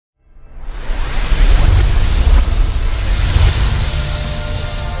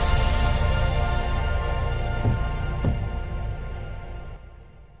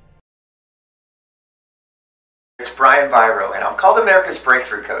Brian Biro, and I'm called America's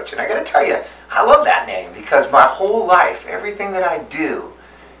Breakthrough Coach. And I got to tell you, I love that name because my whole life, everything that I do,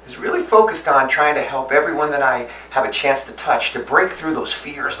 is really focused on trying to help everyone that I have a chance to touch to break through those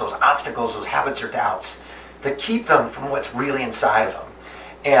fears, those obstacles, those habits or doubts that keep them from what's really inside of them.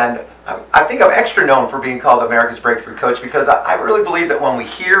 And I think I'm extra known for being called America's Breakthrough Coach because I really believe that when we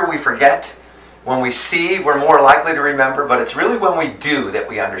hear, we forget. When we see, we're more likely to remember, but it's really when we do that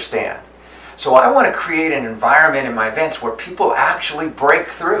we understand. So I want to create an environment in my events where people actually break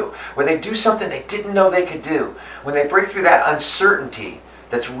through, where they do something they didn't know they could do, when they break through that uncertainty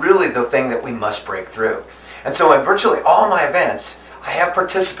that's really the thing that we must break through. And so in virtually all my events, I have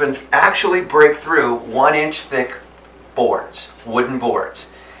participants actually break through 1-inch thick boards, wooden boards.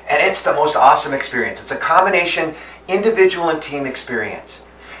 And it's the most awesome experience. It's a combination individual and team experience.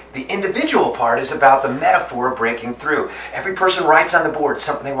 The individual part is about the metaphor of breaking through. Every person writes on the board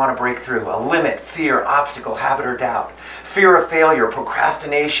something they want to break through. A limit, fear, obstacle, habit, or doubt. Fear of failure,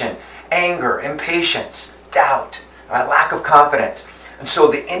 procrastination, anger, impatience, doubt, lack of confidence. And so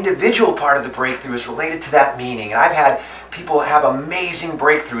the individual part of the breakthrough is related to that meaning. And I've had people have amazing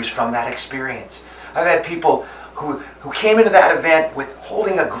breakthroughs from that experience. I've had people who came into that event with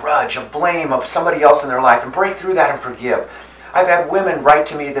holding a grudge, a blame of somebody else in their life, and break through that and forgive. I've had women write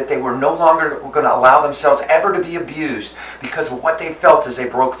to me that they were no longer going to allow themselves ever to be abused because of what they felt as they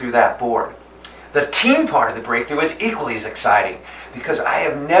broke through that board. The team part of the breakthrough is equally as exciting because I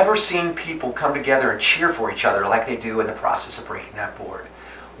have never seen people come together and cheer for each other like they do in the process of breaking that board.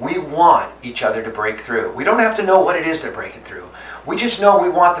 We want each other to break through. We don't have to know what it is they're breaking through. We just know we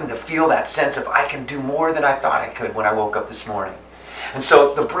want them to feel that sense of, I can do more than I thought I could when I woke up this morning. And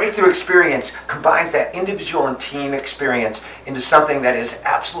so the breakthrough experience combines that individual and team experience into something that is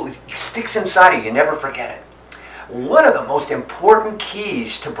absolutely sticks inside of you. You never forget it. One of the most important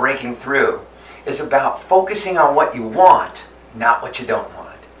keys to breaking through is about focusing on what you want, not what you don't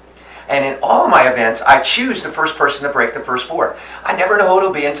want. And in all of my events, I choose the first person to break the first board. I never know who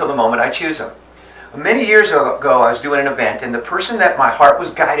it'll be until the moment I choose them. Many years ago, I was doing an event, and the person that my heart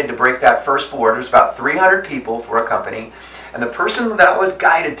was guided to break that first board, there was about 300 people for a company, and the person that I was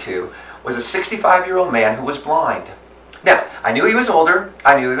guided to was a 65-year-old man who was blind. Now, I knew he was older,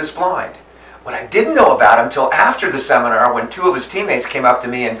 I knew he was blind. What I didn't know about him until after the seminar, when 2 of his teammates came up to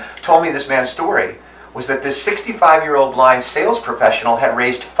me and told me this man's story, was that this 65-year-old blind sales professional had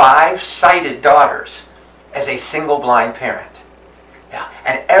raised 5 sighted daughters as a single blind parent. Yeah,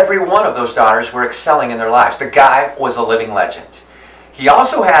 and every one of those daughters were excelling in their lives. The guy was a living legend. He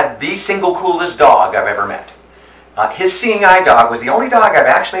also had the single coolest dog I've ever met. His seeing eye dog was the only dog I've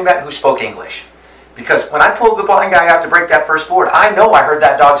actually met who spoke English. Because when I pulled the blind guy out to break that first board, I know I heard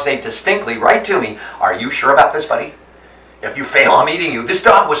that dog say distinctly right to me, "Are you sure about this, buddy? If you fail, I'm eating you." This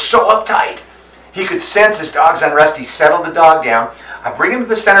dog was so uptight. He could sense his dog's unrest. He settled the dog down. I bring him to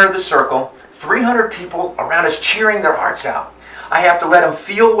the center of the circle. 300 people around us cheering their hearts out. I have to let him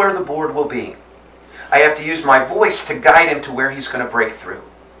feel where the board will be. I have to use my voice to guide him to where he's going to break through.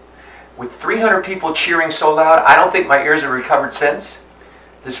 With 300 people cheering so loud, I don't think my ears have recovered since.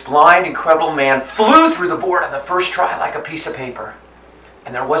 This blind, incredible man flew through the board on the first try like a piece of paper.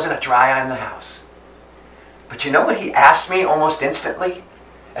 And there wasn't a dry eye in the house. But you know what he asked me almost instantly?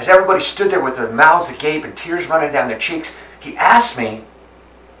 As everybody stood there with their mouths agape and tears running down their cheeks, he asked me,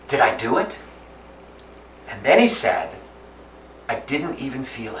 "Did I do it?" And then he said, "I didn't even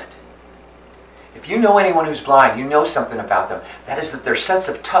feel it." If you know anyone who's blind, you know something about them. That is that their sense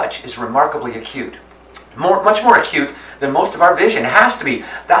of touch is remarkably acute. Much more acute than most of our vision. It has to be.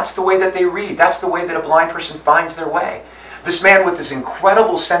 That's the way that they read. That's the way that a blind person finds their way. This man with this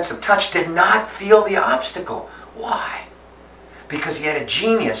incredible sense of touch did not feel the obstacle. Why? Because he had a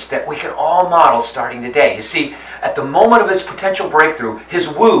genius that we can all model starting today. You see, at the moment of his potential breakthrough, his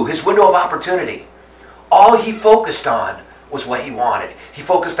window of opportunity, all he focused on was what he wanted. He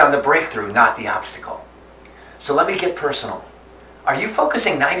focused on the breakthrough, not the obstacle. So let me get personal. Are you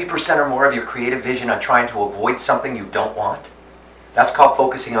focusing 90% or more of your creative vision on trying to avoid something you don't want? That's called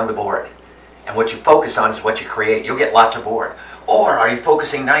focusing on the board. And what you focus on is what you create. You'll get lots of board. Or are you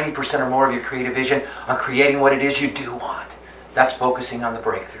focusing 90% or more of your creative vision on creating what it is you do want? That's focusing on the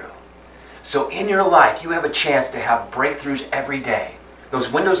breakthrough. So in your life, you have a chance to have breakthroughs every day.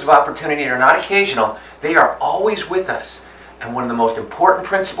 Those windows of opportunity are not occasional. They are always with us. And one of the most important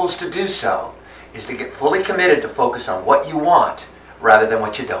principles to do so is to get fully committed to focus on what you want rather than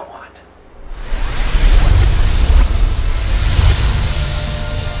what you don't want.